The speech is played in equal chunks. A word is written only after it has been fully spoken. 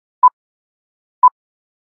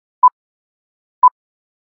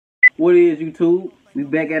What is YouTube? We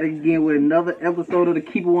back at it again with another episode of the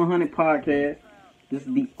Keep It 100 podcast. This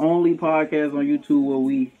is the only podcast on YouTube where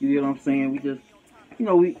we, you know what I'm saying, we just, you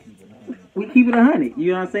know, we keep it 100.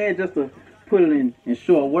 You know what I'm saying? Just to put it in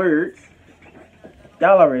short words.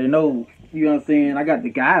 Y'all already know, you know what I'm saying? I got the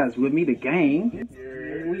guys with me, the gang.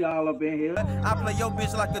 We all up in here. I play your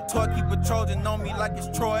bitch like a toy, keep a Trojan on me like it's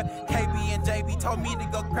Troy. KB and JB told me to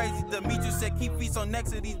go crazy. Demetrius said keep feet so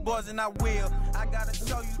next to these boys, and I will. I gotta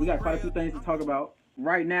show you. We got quite a few things to talk about.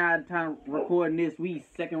 Right now, at the time of recording this, we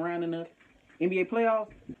second round in the NBA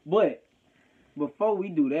playoffs. But before we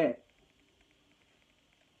do that,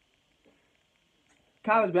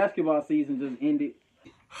 college basketball season just ended.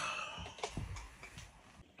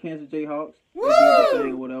 Kansas Jayhawks, they did their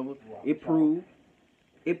thing or whatever. It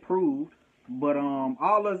proved. But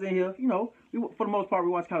all us in here, you know, for the most part,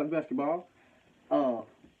 we watch college basketball. Out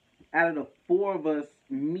of the four of us,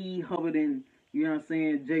 me, Hubbard, and you know what I'm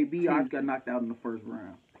saying, JB, I got knocked out in the first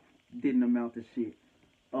round. Didn't amount to shit.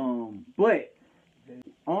 But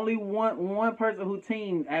only one person who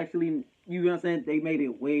team actually, you know what I'm saying, they made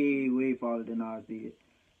it way farther than ours did.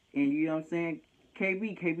 And you know what I'm saying,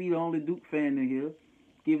 KB the only Duke fan in here,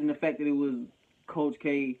 given the fact that it was Coach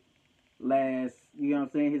K last, you know what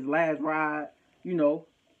I'm saying, his last ride, you know,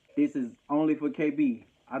 this is only for KB.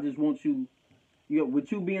 I just want you,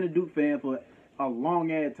 with you being a Duke fan for a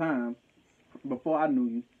long ass time, before I knew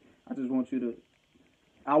you, I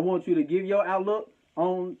want you to give your outlook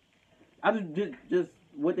on, just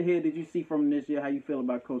what the hell did you see from this year? How you feel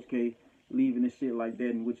about Coach K leaving and shit like that,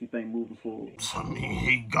 and what you think moving forward? I mean,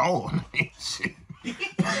 he gone.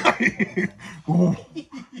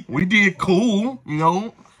 We did cool, you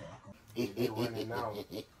know.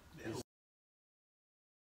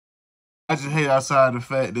 I just hate outside the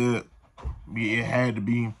fact that it had to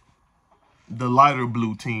be the lighter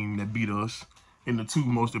blue team that beat us in the two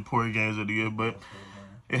most important games of the year, but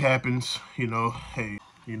it happens, you know. Hey,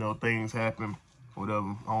 you know, things happen,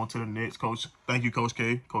 whatever. On to the next. Coach, thank you, Coach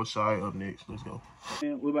K. Coach Shy up next. Let's go.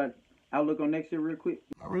 And what about outlook on next year real quick?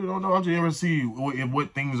 I really don't know. I just never see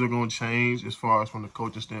what things are going to change as far as from the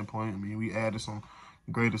coaching standpoint. I mean, we added some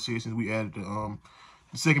great assistants. We added the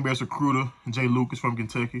second best recruiter, Jay Lucas from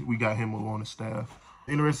Kentucky. We got him over on the staff.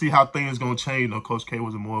 Interested to see how things going to change. You know, Coach K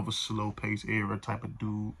was more of a slow-paced era type of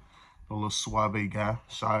dude, a little suave guy.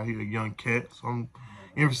 Shy, he a young cat. So I'm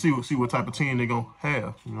interested to see what type of team they're going to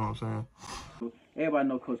have. You know what I'm saying? Everybody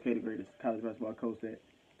know Coach K the greatest college basketball coach that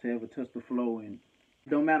to ever touch the flow. And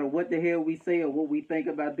no matter what the hell we say or what we think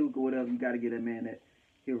about Duke or whatever, you got to get that man that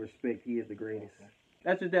he'll respect. He is the greatest.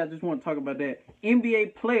 That's just that. I just want to talk about that.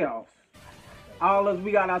 NBA playoffs. All of us,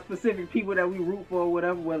 we got our specific people that we root for or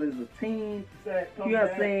whatever, whether it's a team, you know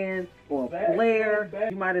what I'm saying, or a player.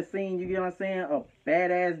 You might have seen, you know what I'm saying, a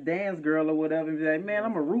badass dance girl or whatever, and be like, man,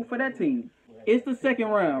 I'm going to root for that team. It's the second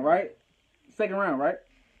round, right? Second round, right?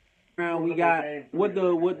 Round we got what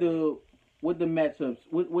the matchups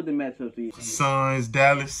is. Suns,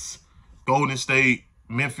 Dallas, Golden State,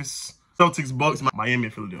 Memphis, Celtics, Bucks, Miami,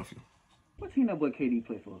 and Philadelphia. What team that boy KD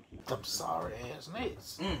play for? Them sorry ass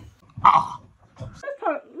niggas.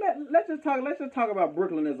 Let's just talk about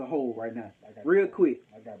Brooklyn as a whole right now, real quick.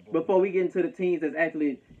 Before we get into the teams that's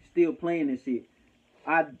actually still playing this shit,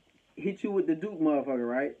 I hit you with the Duke motherfucker,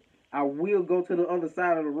 right? I will go to the other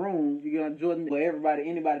side of the room. You know, Jordan, for anybody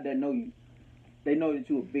that know you, they know that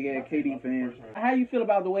you a big ass KD fan. How you feel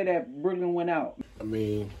about the way that Brooklyn went out? I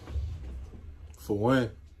mean, for one,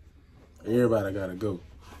 everybody gotta go.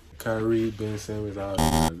 Kyrie, Ben Simmons, all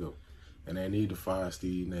gotta go. And they need to fire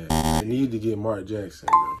Steve Nash. They need to get Mark Jackson,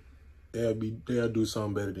 bro. They'll do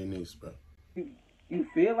something better than this, bro. You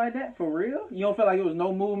feel like that for real? You don't feel like it was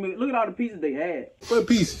no movement? Look at all the pieces they had. What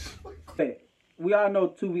pieces? We all know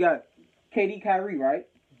too. We got KD, Kyrie, right?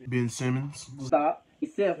 Ben Simmons. Stop.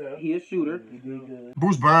 Except he a shooter.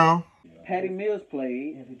 Bruce Brown. Patty Mills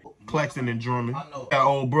played. Claxton and Drummond. Got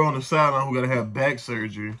old bro on the sideline who got to have back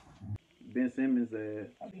surgery. Ben Simmons,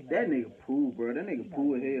 that nigga poo, bro. That nigga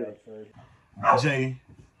poo as hell. Jay,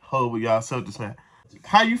 hold with y'all Celtics, man.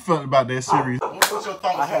 How you felt about that series?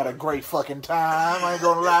 I had a great fucking time. I ain't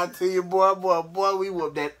gonna lie to you, boy. We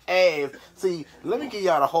whooped that ass. See, let me give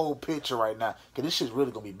y'all the whole picture right now, because this shit's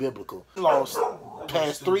really gonna be biblical. We lost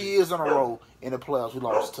past 3 years in a row in the playoffs. We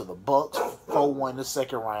lost to the Bucks 4-1 in the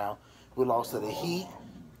second round. We lost to the Heat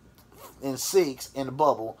in 6 in the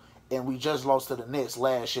bubble. And we just lost to the Nets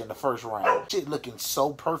last year in the first round. Shit looking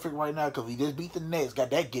so perfect right now because we just beat the Nets.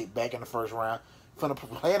 Got that get back in the first round. From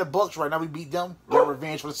playing the Bucks right now, we beat them. Got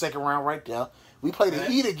revenge for the second round right there. We play the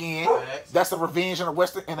Heat again. That's the revenge in the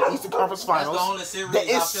Western and the Eastern Conference Finals. That's the only series that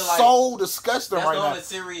is I feel like, so disgusting right now. That's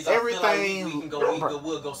the only series everything, I feel like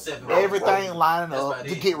we'll go 7. Everything lining up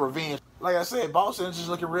to get revenge. Like I said, Boston is just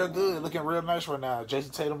looking real good, looking real nice right now.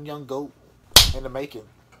 Jason Tatum, young GOAT, in the making.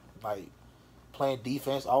 Like, playing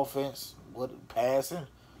defense, offense, passing.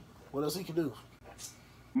 What else he can do?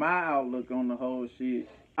 My outlook on the whole shit,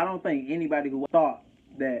 I don't think anybody who thought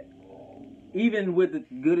that even with the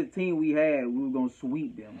good team we had, we were going to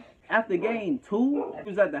sweep them. After game 2, we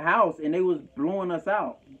was at the house and they was blowing us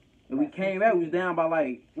out. And we came back, we was down by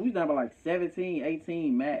like 17,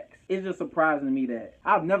 18 max. It's just surprising to me that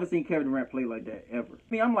I've never seen Kevin Durant play like that ever. I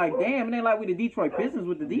mean, I'm like, damn, it ain't like we the Detroit Pistons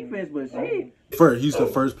with the defense, but shit. He's the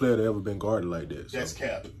first player to ever been guarded like that. So. That's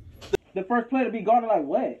cap. The first player to be guarded like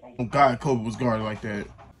what? God, Kobe was guarded like that.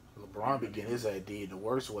 LeBron be getting his ass did the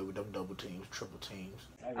worst way with them double teams, triple teams.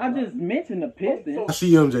 I just mentioned the Pistons. I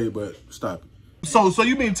see MJ, but stop it. So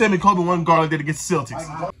you mean to tell me Kobe wasn't guarded like that against the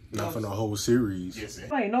Celtics? Not for the whole series.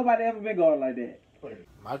 Ain't nobody ever been guarded like that.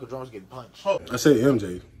 Michael Jordan's getting punched. I say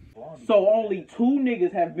MJ. So only 2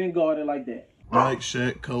 niggas have been guarded like that. Mike,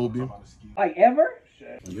 Shaq, Kobe. Like ever?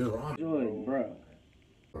 Yeah. Good, bro.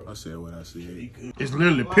 I said what I said. It's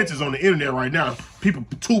literally pictures on the internet right now. People,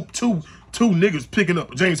 two niggas picking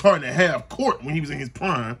up James Harden at half court when he was in his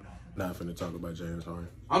prime. Not finna talk about James Harden.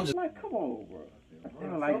 I'm just like, come on, bro. I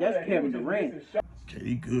feel like that's Kevin Durant. Okay,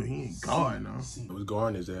 he good. He ain't guard now. I was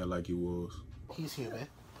guarding his ass like he was. He's human.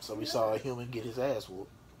 So we saw a human get his ass whooped.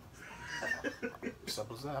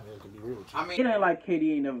 Simple as that. I mean, it could be real. I mean, It ain't like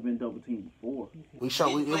KD ain't never been double teamed before. We saw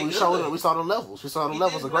the levels. We saw the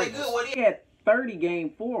levels of greatness. He had 30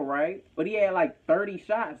 game 4, right? But he had like 30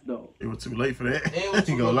 shots though. It was too late for that. It I was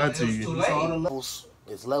ain't gonna lie to too you. late. All the levels.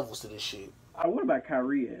 It's levels to this shit. What about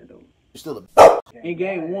Kyrie at though? You're still a In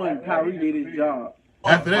game 1, Kyrie did his job.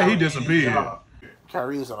 After that, he disappeared.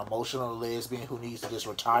 Kyrie is an emotional lesbian who needs to just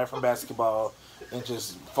retire from basketball and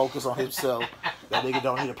just focus on himself. That nigga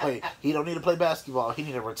don't need to play. He don't need to play basketball. He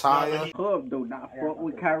need to retire. Hub though not fuck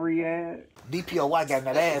with Kyrie at. DPOY got in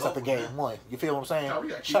that ass after game 1. You feel what I'm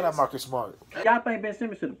saying? Shout out Marcus Smart. Y'all think Ben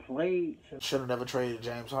Simmons should have played? Should have never traded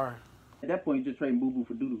James Harden. At that point, you just trading Boo Boo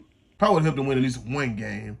for Doodoo. Probably would have helped him win at least one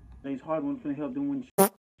game. James Harden wasn't finna help them win.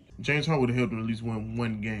 James Harden would have helped him at least win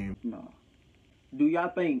one game. No. Do y'all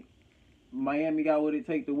think Miami got what it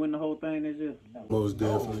take to win the whole thing this year? Most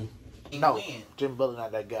definitely. No, Jimmy Butler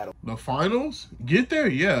not that guy. The finals? Get there?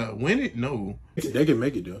 Yeah. Win it? No. They can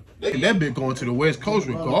make it though. That bit going to the West Coast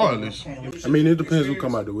regardless. I mean, it depends who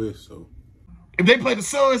come out the West. So If they play the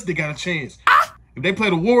Suns, they got a chance. If they play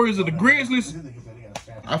the Warriors or the Grizzlies,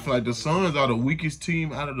 I feel like the Suns are the weakest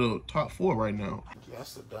team out of the top 4 right now.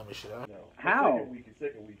 That's the dumbest shit I know. How?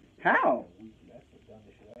 How?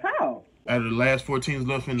 How? Out of the last 4 teams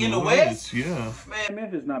left in the West? yeah. man,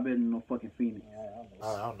 Memphis not better than no fucking Phoenix.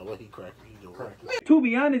 I don't know what he cracking. He doing. To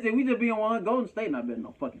be honest, if we just be on one, Golden State not better than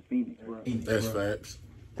no fucking Phoenix, bro. that's facts.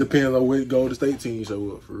 Depends on which Golden State team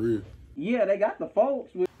show up for real. Yeah, they got the folks.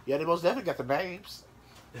 Yeah, they most definitely got the names.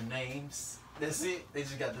 the names. That's it. They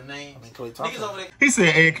just got the names. I mean, Klay Niggas Thompson. over there. He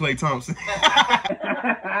said Ed Klay Thompson.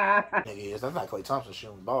 Nigga is. That's not Klay Thompson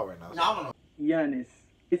shooting the ball right now. No, I don't know. Giannis.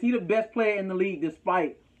 Is he the best player in the league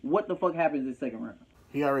despite what the fuck happens in the second round?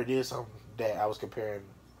 He already did something that I was comparing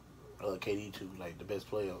KD to, like the best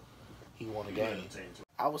player. He won a game.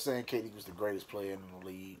 I was saying KD was the greatest player in the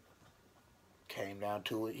league. Came down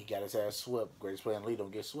to it. He got his ass swept. Greatest player in the league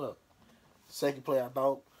don't get swept. Second player I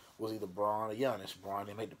thought was either Braun or Giannis. Braun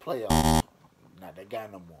didn't make the playoffs. Not that guy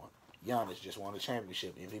no more. Giannis just won the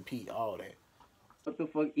championship, MVP, all that. What the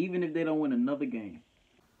fuck? Even if they don't win another game.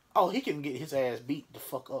 Oh, he can get his ass beat the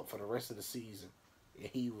fuck up for the rest of the season. And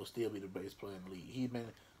he will still be the best player in the league. He's been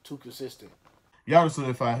too consistent. Y'all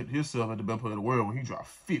solidified himself as the best player in the world when he dropped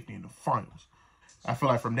 50 in the finals. I feel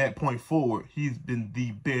like from that point forward, he's been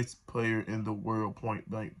the best player in the world, point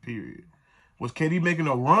blank, period. Was KD making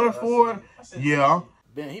a run for it? Yeah.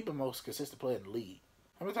 Ben, he been the most consistent player in the league.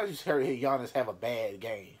 How many times you heard Giannis have a bad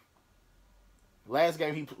game? Last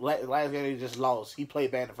game he just lost. He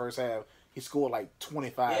played bad in the first half. He scored like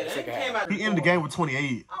 25 in the second half. He ended the game with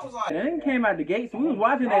 28. I was like, That didn't came out the gates. We was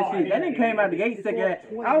watching that shit. That didn't came out the gates second half.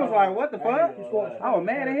 I was like, what the fuck? I was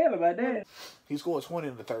mad as hell about that. He scored 20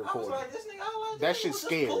 in the third I was quarter. like, this nigga, I like That this shit's nigga,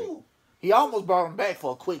 scary. this cool. He almost brought him back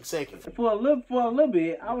for a quick second. For a little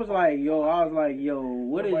bit, I was like, yo,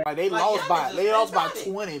 what is? Like, they Like, lost by Giannis is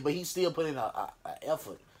 20, but he still put in a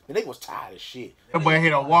effort. The nigga was tired as shit. That boy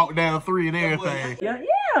had a walk down 3 and everything.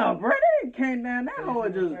 Yeah, bro. That came down that hole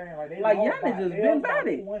just like Giannis just been about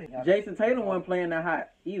it. Jason Tatum wasn't playing that hot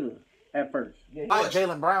either. at first.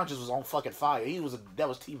 Jaylen Brown just was on fucking fire. That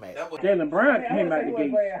was T-Mac. Jaylen Brown came out the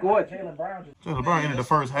gate scorching. Jaylen Brown ended the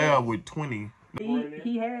first half with 20.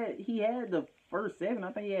 He had the first 7.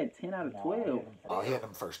 I think he had 10 out of 12. Oh, he had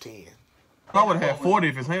them first 10. I would have had 40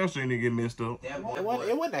 if his hamstring didn't get messed up. It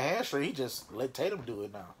wasn't a hamstring. He just let Tatum do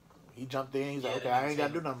it now. He jumped in. He's like, okay, I ain't got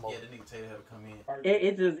to do nothing more. Yeah, the nigga Tatum had to come in.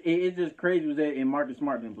 It's just crazy was that and Marcus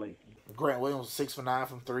Smart didn't play. Grant Williams 6 for 9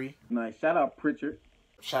 from 3. Nice. Shout out Pritchard.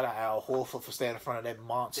 Shout out Al Horford for standing in front of that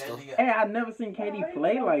monster. Hey, I never seen KD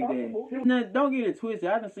play like that. Now, don't get it twisted.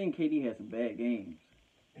 I done seen KD have some bad games.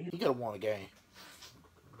 He could have won a game.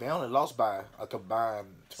 They only lost by a combined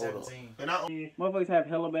total. 17. Motherfuckers have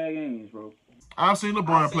hella bad games, bro. I've seen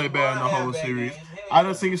LeBron play bad in the whole series. I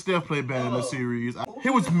done seen Steph play bad in the series. He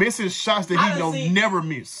was missing shots that he never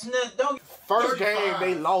miss. First game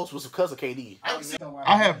they lost was because of KD.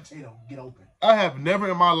 I have never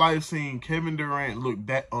in my life seen Kevin Durant look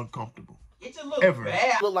that uncomfortable. It just looked Ever.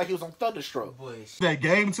 bad. Looked like he was on Thunderstruck. That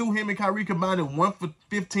game 2, him and Kyrie combined at 1 for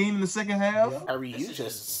 15 in the second half. Kyrie, you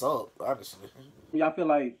just suck, honestly. Y'all feel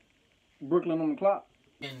like Brooklyn on the clock?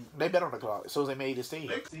 They bet on the clock as soon as they made this team.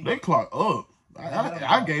 They clock up.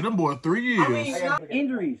 I gave them boy 3 years. I mean,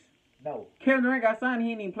 Injuries. No. Kevin Durant got signed. He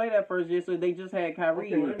didn't even play that first year, so they just had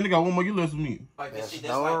Kyrie. They got 1 more year left with me. There's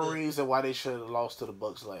no reason why they should have lost to the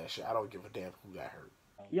Bucks last year. I don't give a damn who got hurt.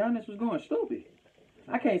 Giannis was going stupid.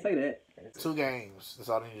 I can't say that. 2 games. That's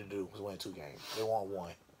all they need to do was win 2 games. They won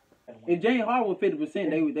 1. If James Harden was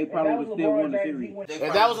 50%, they probably would still win the series.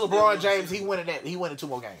 If that was LeBron James, he winning 2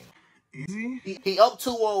 more games. Easy. He up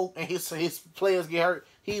 2-0 and his players get hurt.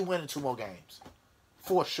 He winning 2 more games.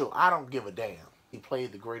 For sure. I don't give a damn. He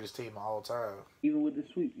played the greatest team of all time. Even with the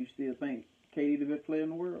sweep, you still think KD the best player in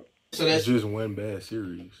the world? So that's just one bad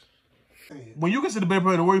series. When you consider the best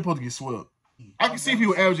player in the world, you're supposed to get swept. I can see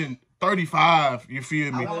people averaging 35, you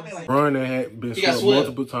feel me? Brian had been got swept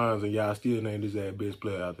multiple times, and y'all still named his ass best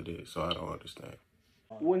player after that, so I don't understand.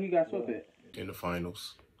 Where he got swept at? In the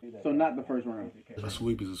finals. So not the first round. A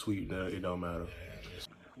sweep is a sweep, it don't matter.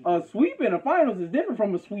 A sweep in the finals is different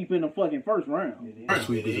from a sweep in the fucking first round. A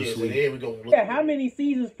sweep is a sweep. There we go. Yeah, how many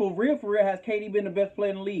seasons for real has KD been the best player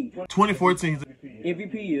in the league? 2014,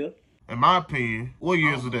 MVP year. in my opinion, what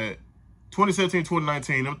years was that? 2017,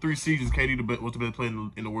 2019, them 3 seasons, KD was the best player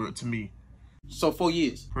in the world to me. So 4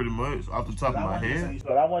 years. Pretty much, off the top of my head.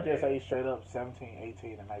 But I want to say straight up 17,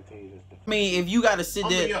 18, and 19 is the I mean, if you got to sit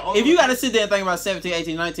there, and think about 17,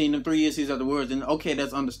 18, 19, them 3 years he's at the world, then okay,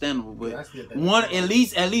 that's understandable. But at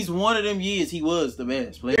least one of them years he was the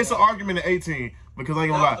best player. It's an argument at 18 because I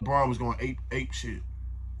ain't gonna lie, Braun was going ape shit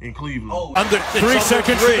in Cleveland. Under 3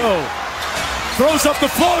 seconds to go. Throws up the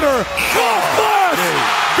floater.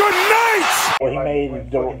 Good night. Well, he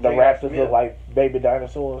made the Raptors look like baby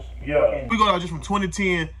dinosaurs. Yeah. We go out just from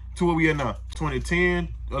 2010 to where we are now. 2010,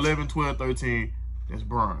 11, 12, 13. That's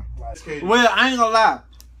Braun. Well, I ain't gonna lie.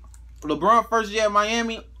 LeBron first year at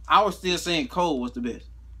Miami, I was still saying Cole was the best.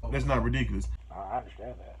 That's not ridiculous. I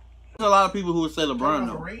understand that. There's a lot of people who would say LeBron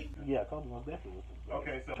though. Yeah, Kobe was definitely.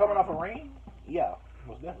 Okay, so coming off a ring, yeah,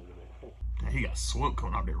 was definitely the best. He got swept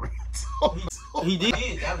coming off that ring. He did.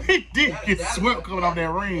 He did get swept coming off that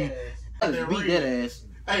ring. Dallas beat that ass.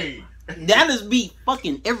 Hey. Dallas beat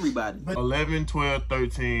fucking everybody. 11, 12,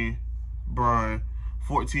 13, Brian.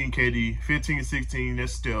 14, KD. 15, 16,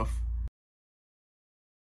 that's Steph.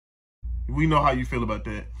 We know how you feel about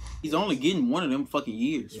that. He's only getting one of them fucking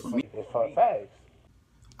years from me. It's facts.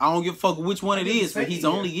 I don't give a fuck which one it is, but he's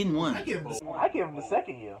only getting one. I give him the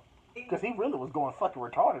second year. Because he really was going fucking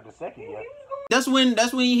retarded the second year. That's when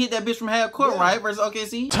he hit that bitch from half court, right? Versus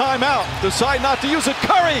OKC. Timeout. Decide not to use it.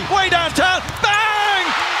 Curry, way downtown. Bang!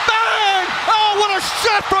 Bang! Oh, what a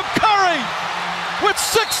shot from Curry! With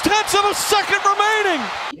 0.6 of a second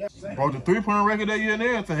remaining. Broke the 3-point record that year and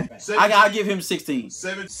everything. I give him 16.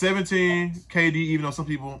 17, KD, even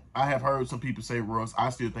though I have heard some people say Russ. I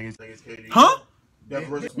still think it's KD. Huh?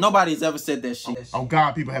 Nobody's ever said that shit. Oh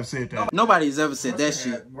God, people have said that. Nobody's ever said that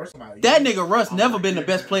shit. That nigga Russ never been the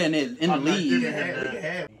best player in the league.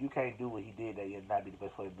 You can't do what he did that year and not be the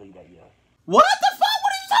best player in the league that year. What the fuck?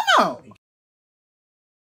 What are you talking about?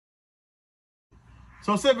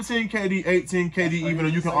 So 17 KD, 18 KD, even though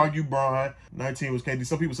you can argue Brian, 19 was KD.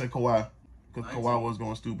 Some people say Kawhi, because Kawhi was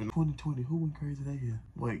going stupid. 2020, who went crazy that year?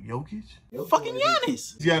 Wait, Jokic? Fucking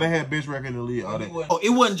Giannis. Yeah, they had best record in the league. All that. Oh, it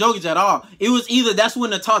wasn't Jokic at all. It was either that's when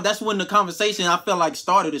the conversation I felt like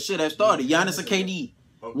started. The shit that started. Giannis or KD.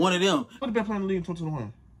 One of them. What the best player in the league in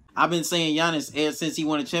 2021? I've been saying Giannis ever since he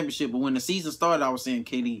won a championship, but when the season started, I was saying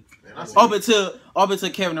KD. Up until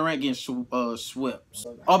Kevin Durant getting swept.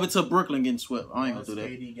 Up until Brooklyn getting swept. I ain't gonna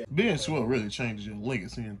do that. Being swept really changes your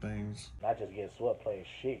legacy and things. Not just getting swept, playing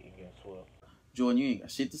shit and getting swept. Jordan, you ain't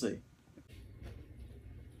got shit to say.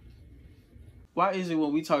 Why is it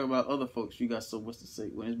when we talk about other folks, you got so much to say?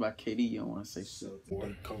 When it's about KD, you don't want to say shit.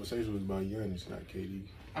 The conversation was about Giannis, not KD.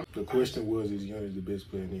 The question was, is Giannis the best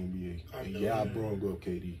player in the NBA? And yeah, I brought up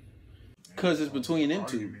KD. Because it's between them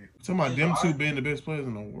two. Talking about them two being the best players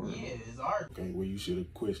in the world. Yeah, it's hard. Okay, well, you should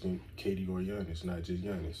have questioned KD or Giannis, not just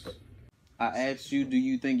Giannis. I asked you, do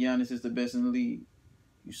you think Giannis is the best in the league?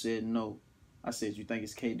 You said no. I said, you think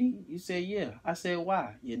it's KD? You said, yeah. I said,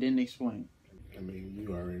 why? You didn't explain. I mean,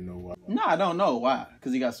 you already know why. No, I don't know why.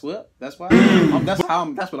 Because he got swept? That's why? That's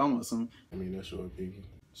what I'm assuming. I mean, that's your opinion.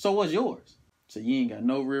 So what's yours? So you ain't got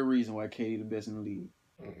no real reason why KD the best in the league.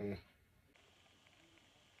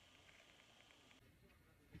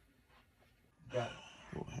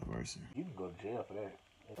 Lord have mercy. You can go to jail for that.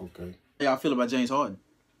 Okay. How y'all feel about James Harden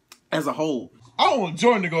as a whole? I want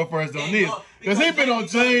Jordan to go first on this. Because he been on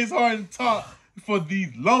James Harden top for the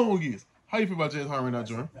longest. How you feel about James Harden right now,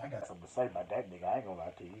 Jordan? I got something to say about that nigga. I ain't gonna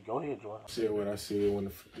lie to you. Go ahead, Jordan. I said what I said when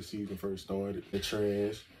the season first started. The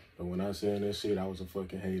trash. But when I said that shit, I was a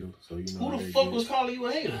fucking hater. So you know. Who the fuck was calling you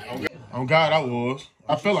a hater? On God, I was.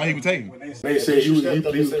 I felt like he was taking. They said he was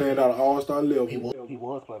playing out of All-Star level. He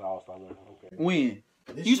was playing All-Star level. Okay. When?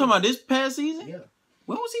 You talking about this past season? Yeah.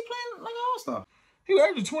 When was he playing like an All-Star? He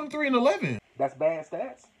averaged 23 and 11. That's bad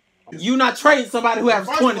stats. You not trading somebody who has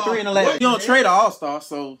 23 and 11. You don't trade an All-Star,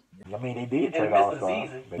 so. I mean, they did trade All-Star,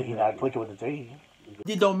 but he not clicking with the team.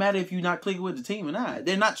 It don't matter if you're not clicking with the team or not.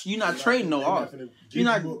 You're not trading no All-Star.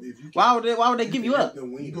 Why would they give you up?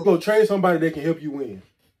 You gonna trade somebody that can help you win.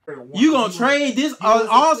 You gonna trade this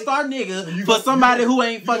All-Star nigga for somebody who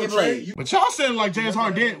ain't fucking played. But y'all said like James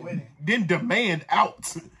Harden didn't demand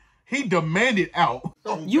out. He demanded out.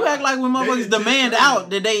 You act like when motherfuckers demand out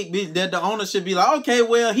that the owner should be like, okay,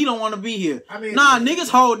 well, he don't want to be here. Nah,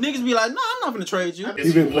 niggas be like, nah, I'm not gonna trade you.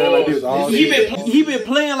 He been playing like this all year. He been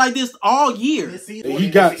playing like this all year. And he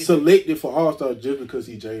got selected for All-Star just because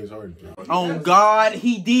he James Harden. On God,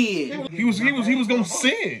 he did. He was gonna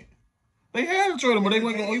sin. They had to trade him, but he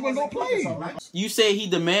wasn't gonna play. You say he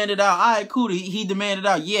demanded out. All right, cool. He demanded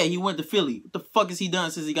out. Yeah, he went to Philly. What the fuck has he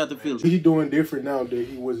done since he got to Philly? He doing different now that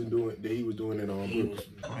he was doing it on Brooklyn.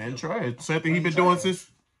 Man, try it. Same thing he been doing since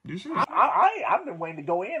this year. I've been waiting to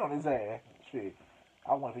go in on his ass. Shit.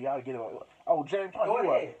 I want for y'all to get it. Oh, James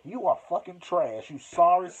Harden, you are fucking trash. You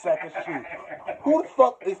sorry sack of shit. Who the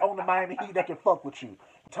fuck is on the Miami Heat that can fuck with you?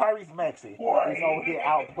 Tyrese Maxey is over here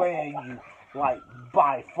outplaying you like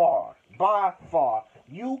by far. By far,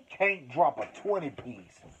 you can't drop a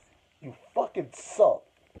 20-piece. You fucking suck.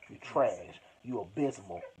 You trash. You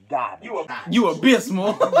abysmal. Garbage. You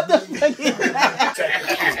abysmal. What the fuck is that?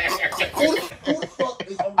 Who the fuck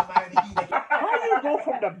is on the Miami Heat? How do you go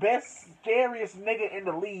from the best, scariest nigga in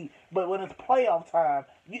the league, but when it's playoff time,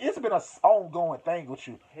 it's been an ongoing thing with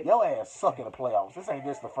you. Your ass suck in the playoffs. This ain't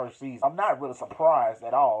just the first season. I'm not really surprised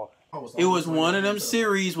at all. It was one of them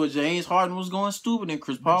series where James Harden was going stupid and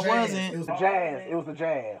Chris Paul wasn't. It was the Jazz. It was the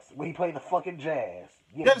Jazz. When he played the fucking Jazz.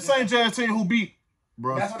 Yeah. That's the same Jazz team who beat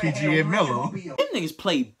PG and Melo. Them niggas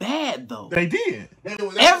played bad, though. They did.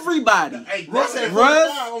 Everybody. Russ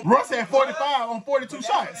had 45 on 42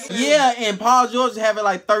 shots. Yeah, and Paul George having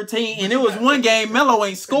like 13, and it was one game Melo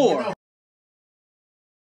ain't scored.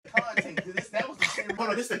 That was the series. Hold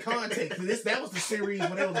on, this is the context. That was the series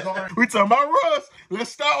when it was going. We talking about Russ. Let's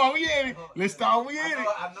start while we in it.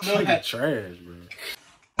 Nigga trash, bro.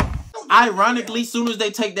 Ironically, soon as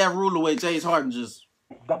they take that rule away, James Harden just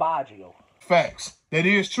DiMaggio. Facts. That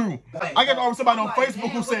is true. I got somebody on Facebook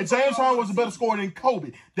who said James Harden was a better scorer than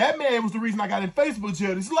Kobe. That man was the reason I got in Facebook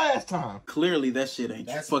jail this last time. Clearly, that shit ain't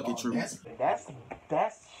fucking true.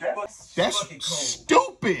 That's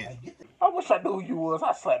stupid. I wish I knew who you was.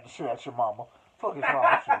 I slapped the shit out your mama. Fuck is wrong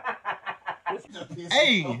with you?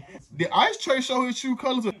 Hey, the ice tray show his true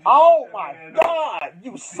colors. Oh my God!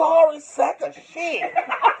 You sorry sack of shit!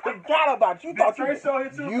 I forgot about you. You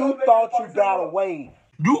thought you got away.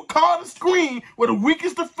 You call the screen where the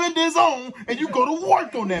weakest defender is on, and you go to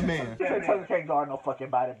work on that man. PJ Tucker can't guard no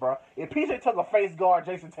fucking body, bro. If PJ Tucker face guard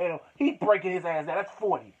Jason Tatum, he breaking his ass down. That's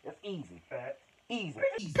 40. That's easy. Easy.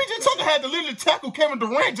 PJ Tucker had to literally tackle Kevin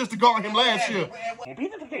Durant just to guard him last year. And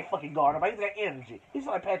PJ Tucker can't fucking guard him. He's got energy. He's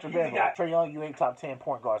like Patrick Beverly. Trae Young, you ain't top 10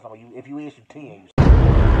 point guards. If you is, you 10.